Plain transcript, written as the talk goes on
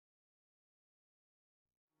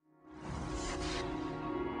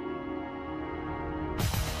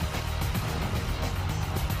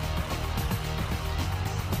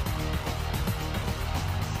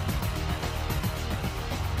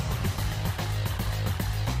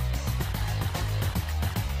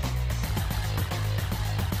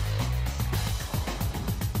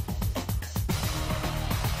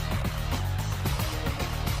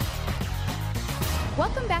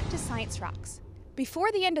Welcome back to Science Rocks.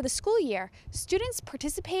 Before the end of the school year, students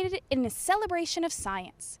participated in a celebration of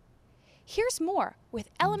science. Here's more with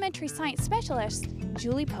elementary science specialist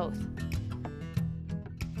Julie Poth.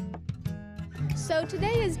 So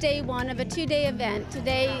today is day one of a two-day event.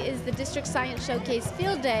 Today is the District Science Showcase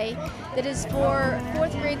Field Day that is for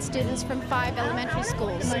fourth grade students from 5 elementary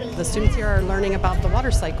schools. The students here are learning about the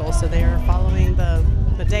water cycle, so they are following the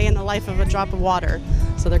day in the life of a drop of water.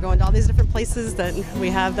 So they're going to all these different places that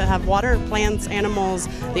we have that have water, plants, animals,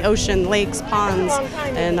 the ocean, lakes, ponds,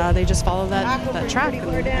 and they just follow that track.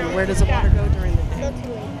 And where does the water go during the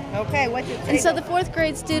day? Okay, what's your And so the fourth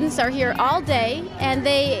grade students are here all day, and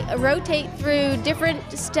they rotate through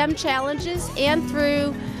different STEM challenges and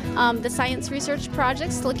through the science research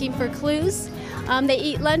projects looking for clues. They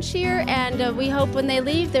eat lunch here, and we hope when they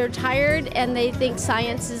leave they're tired and they think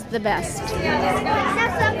science is the best.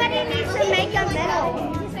 Now somebody needs to make a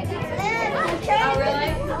medal.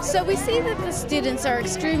 So we see that the students are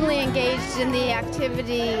extremely engaged in the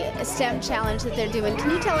activity STEM challenge that they're doing. Can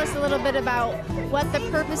you tell us a little bit about what the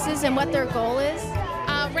purpose is and what their goal is?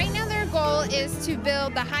 Right now their goal is to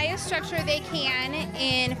build the highest structure they can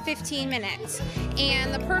in 15 minutes.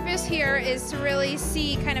 And the purpose here is to really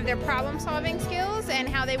see kind of their problem solving skills and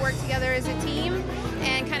how they work together as a team,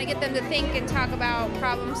 and kind of get them to think and talk about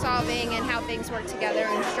problem solving and how things work together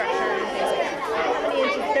and structure and things like that. How many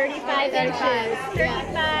inches? 35 inches.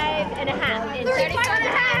 35 and a half inches. 35 and a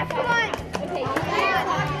half, come on. Okay.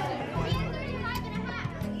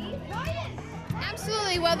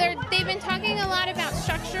 Absolutely. Well, they've been talking a lot about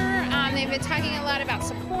structure. They've been talking a lot about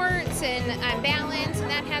supports and balance, and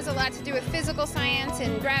that has a lot to do with physical science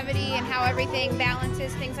and gravity and how everything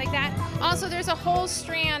balances, things like that. Also, there's a whole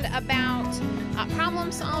strand about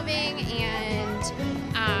problem solving and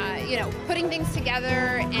putting things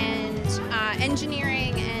together and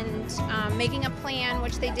engineering and making a plan,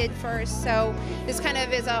 which they did first. So this kind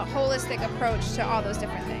of is a holistic approach to all those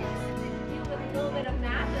different things. A little bit of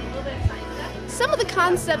math and a little bit of science. Some of the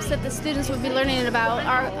concepts that the students will be learning about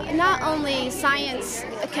are not only science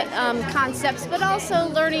concepts, but also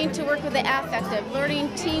learning to work with the affective,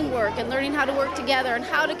 learning teamwork, and learning how to work together and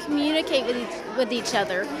how to communicate with each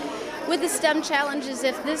other. With the STEM challenges,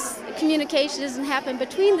 if this communication doesn't happen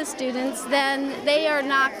between the students, then they are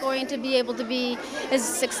not going to be able to be as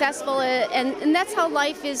successful, and that's how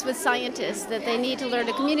life is with scientists, that they need to learn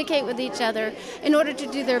to communicate with each other in order to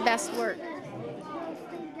do their best work.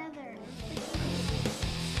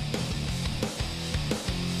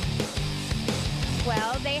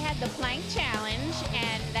 Well, they had the plank challenge,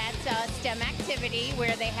 and that's a STEM activity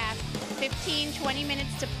where they have 15-20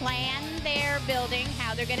 minutes to plan their building,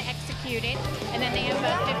 how they're going to execute it, and then they have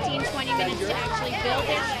about 15-20 minutes to actually build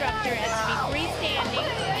their structure. It has to be freestanding,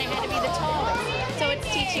 and it had to be the tallest. So it's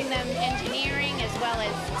teaching them engineering as well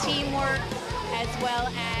as teamwork, as well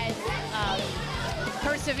as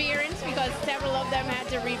perseverance, because several of them had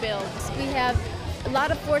to rebuild. We have a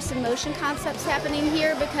lot of force and motion concepts happening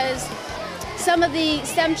here because some of the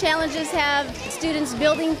STEM challenges have students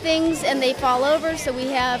building things and they fall over, so we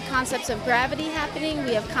have concepts of gravity happening,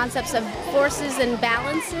 we have concepts of forces and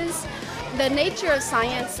balances. The nature of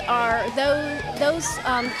science are those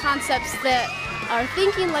concepts that are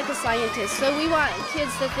thinking like a scientist. So we want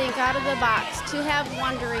kids to think out of the box, to have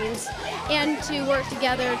wonderings, and to work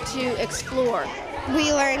together to explore.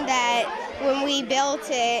 We learned that when we built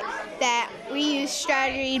it, that we use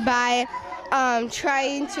strategy by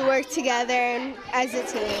trying to work together as a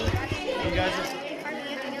team.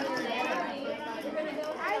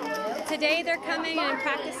 Today they're coming and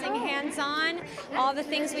practicing hands-on all the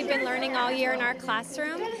things we've been learning all year in our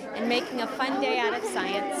classroom and making a fun day out of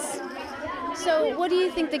science. So what do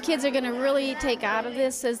you think the kids are going to really take out of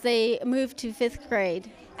this as they move to 5th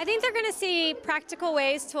grade? I think they're going to see practical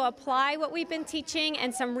ways to apply what we've been teaching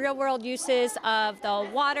and some real-world uses of the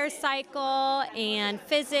water cycle and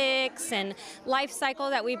physics and life cycle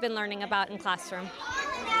that we've been learning about in classroom.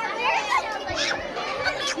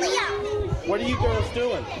 What are you girls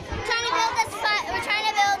doing? We're trying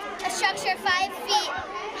to build a structure 5 feet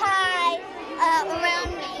high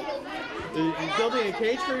around me. Are you building a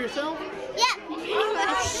cage for yourself? Yeah. It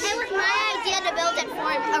was my idea to build it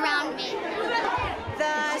around me.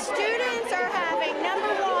 The students are having,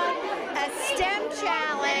 number one, a STEM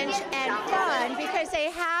challenge and fun because they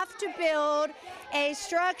have to build a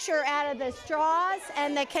structure out of the straws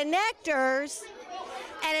and the connectors,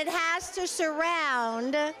 and it has to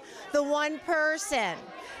surround the one person.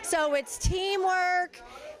 So it's teamwork,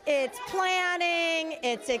 it's planning,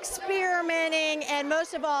 it's experimenting, and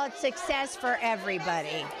most of all, it's success for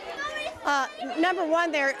everybody. Number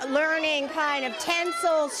one, they're learning kind of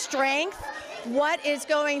tensile strength what is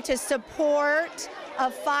going to support a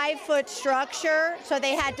 5-foot structure. So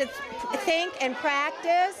they had to think and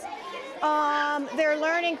practice. They're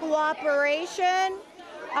learning cooperation.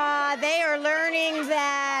 They are learning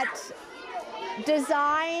that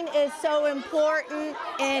design is so important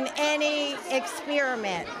in any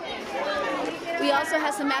experiment. We also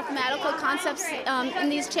have some mathematical concepts in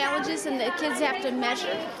these challenges, and the kids have to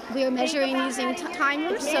measure. We are measuring using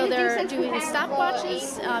timers, so they're doing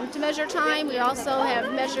stopwatches to measure time. We also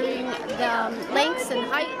have measuring the lengths and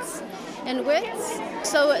heights and widths.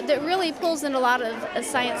 So it really pulls in a lot of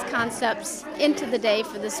science concepts into the day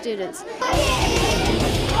for the students.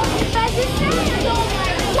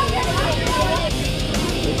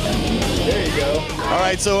 There you go. All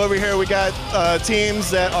right, so over here we got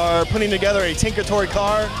teams that are putting together a Tinkertoy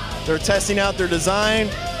car. They're testing out their design.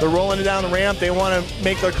 They're rolling it down the ramp. They want to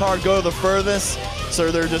make their car go the furthest.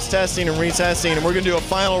 So they're just testing and retesting. And we're going to do a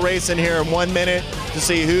final race in here in 1 minute to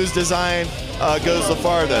see whose design goes the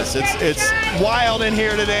farthest. It's wild in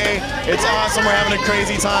here today. It's awesome. We're having a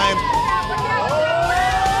crazy time.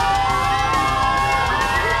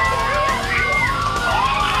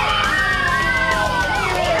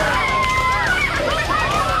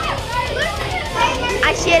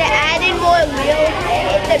 I should have added more wheels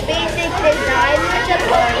if the basic design was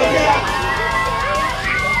supported.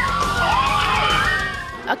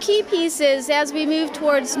 A key piece is, as we move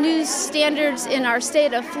towards new standards in our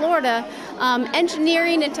state of Florida,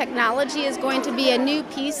 engineering and technology is going to be a new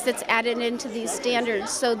piece that's added into these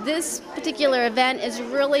standards. So this particular event is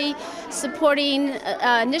really supporting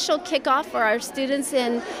initial kickoff for our students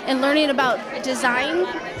in learning about design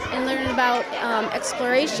and learning about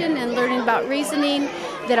exploration and learning about reasoning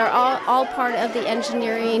that are all part of the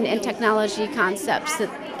engineering and technology concepts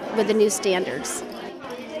with the new standards.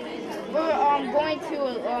 We're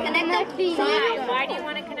going to connect these. Why do you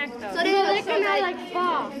want to connect those? So they're gonna like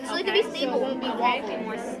fall. So they can be stable. So it won't be wobbly.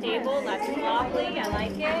 More stable, less wobbly. I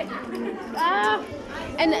like it.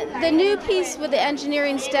 And the new piece with the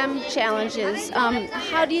engineering STEM challenges,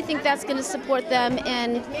 how do you think that's going to support them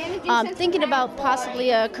in thinking about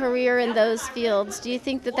possibly a career in those fields? Do you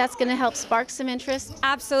think that that's going to help spark some interest?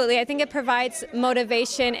 Absolutely. I think it provides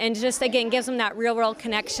motivation and just, again, gives them that real-world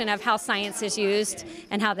connection of how science is used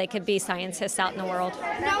and how they could be scientists out in the world.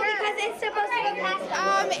 No, because it's supposed to be passed.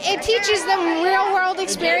 It teaches them real-world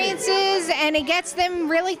experiences, and it gets them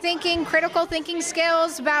really thinking, critical thinking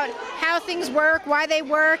skills about how things work, why they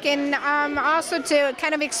work, and also to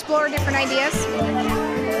kind of explore different ideas.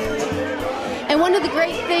 And one of the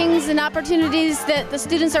great things and opportunities that the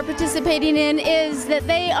students are participating in is that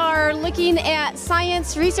they are looking at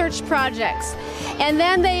science research projects. And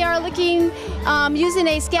then they are looking, using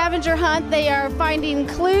a scavenger hunt, they are finding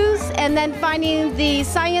clues and then finding the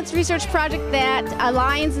science research project that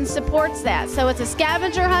aligns and supports that. So it's a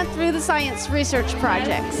scavenger hunt through the science research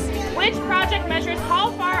projects. Which project measures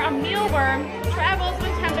how far a mealworm travels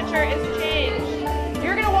when temperature is changed?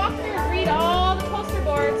 You're going to walk through and read all the poster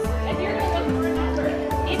boards, and you're going to look for a number.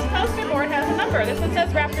 Each poster board has a number. This one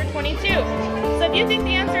says Raptor 22. So if you think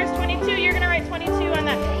the answer is 22, you're going to write 22 on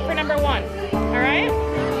that for number 1. All right?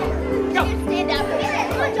 Go. Stand up.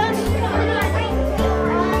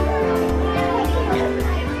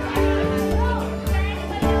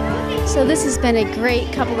 So this has been a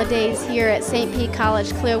great couple of days here at St. Pete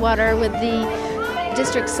College Clearwater with the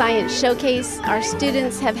District Science Showcase. Our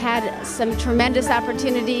students have had some tremendous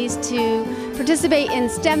opportunities to participate in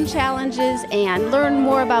STEM challenges and learn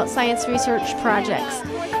more about science research projects.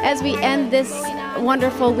 As we end this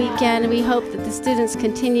wonderful weekend, we hope that the students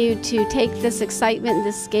continue to take this excitement and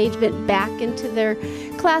this engagement back into their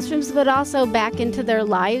classrooms, but also back into their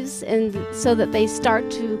lives, and so that they start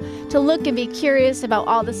to look and be curious about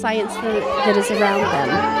all the science that is around them.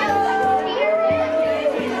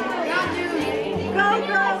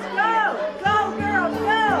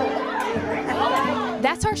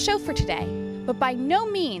 That's our show for today, but by no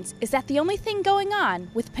means is that the only thing going on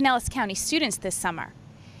with Pinellas County students this summer.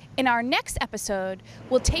 In our next episode,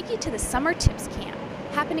 we'll take you to the Summer Tips Camp,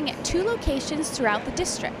 happening at 2 locations throughout the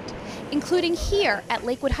district, including here at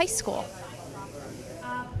Lakewood High School.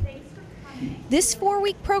 This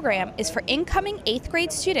 4-week program is for incoming 8th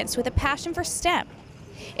grade students with a passion for STEM.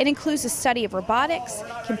 It includes the study of robotics,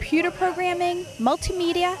 computer programming,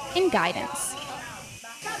 multimedia, and guidance.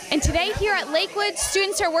 And today here at Lakewood,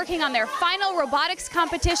 students are working on their final robotics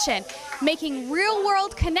competition, making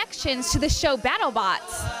real-world connections to the show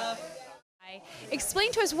BattleBots.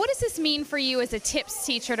 Explain to us, what does this mean for you as a TIPS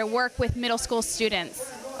teacher to work with middle school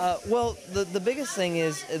students? Well, the biggest thing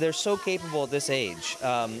is they're so capable at this age.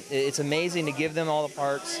 It's amazing to give them all the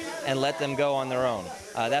parts and let them go on their own.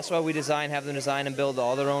 That's why we have them design and build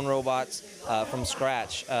all their own robots from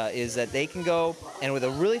scratch, is that they can go and with a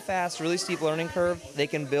really fast, really steep learning curve, they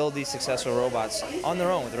can build these successful robots on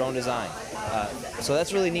their own with their own design. So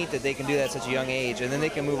that's really neat that they can do that at such a young age, and then they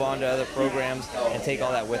can move on to other programs and take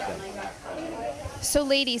all that with them. So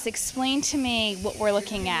ladies, explain to me what we're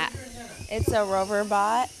looking at. It's a rover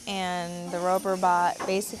bot, and the rover bot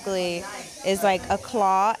basically is like a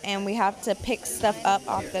claw, and we have to pick stuff up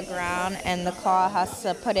off the ground, and the claw has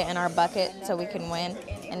to put it in our bucket so we can win.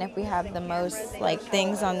 And if we have the most like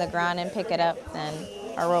things on the ground and pick it up, then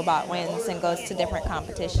our robot wins and goes to different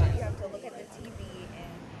competitions.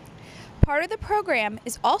 Part of the program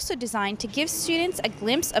is also designed to give students a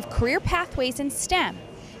glimpse of career pathways in STEM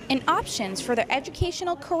and options for their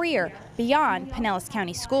educational career beyond Pinellas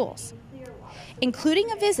County schools,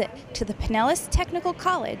 including a visit to the Pinellas Technical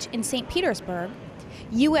College in St. Petersburg,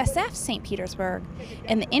 USF St. Petersburg,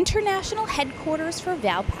 and the international headquarters for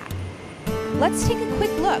Valpak. Let's take a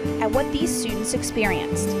quick look at what these students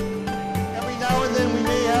experienced. Every now and then we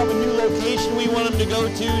may have a new location we want them to go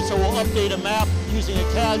to, so we'll update a map using a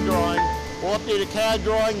CAD drawing. We'll update a CAD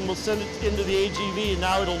drawing and we'll send it into the AGV, and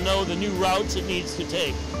now it'll know the new routes it needs to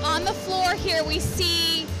take. On the floor here we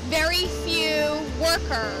see very few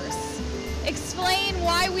workers. Explain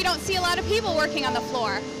why we don't see a lot of people working on the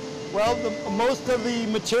floor. Well, most of the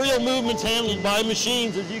material movement's handled by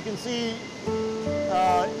machines. As you can see,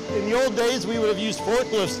 in the old days we would have used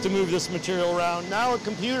forklifts to move this material around. Now a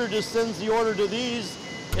computer just sends the order to these,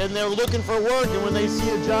 and they're looking for work, and when they see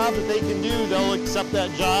a job that they can do, they'll accept that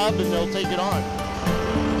job and they'll take it on.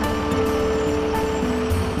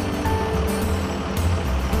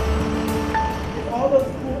 All those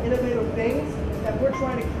cool, innovative things that we're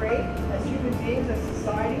trying to create as human beings, as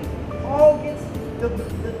society, all gets, those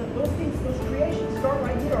things, those creations start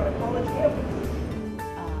right here on a college campus.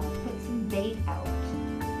 Put some bait out,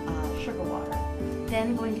 sugar water.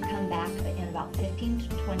 Then going to come back in about 15 to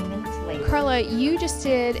 20 minutes later. Carla, you just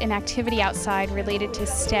did an activity outside related to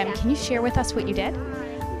STEM. Can you share with us what you did?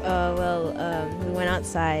 We went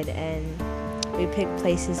outside and we picked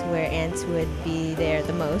places where ants would be there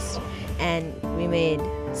the most, and we made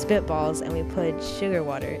spitballs and we put sugar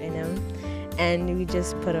water in them, and we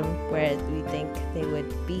just put them where we think they would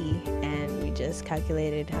be, and we just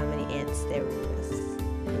calculated how many ants there was.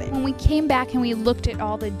 When we came back and we looked at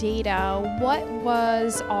all the data, what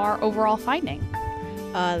was our overall finding?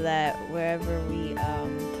 That wherever we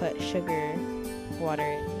put sugar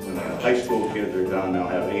water. When the high school kids are done, they'll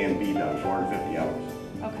have A and B done, 450 hours.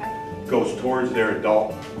 Okay. Goes towards their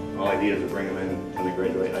adult. All idea is to bring them in when they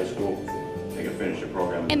graduate high school. They can finish the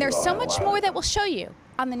program. And there's so much more that we'll show you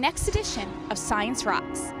on the next edition of Science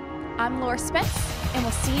Rocks. I'm Laura Spence, and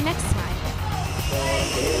we'll see you next time.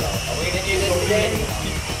 Are we going to do this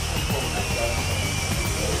again?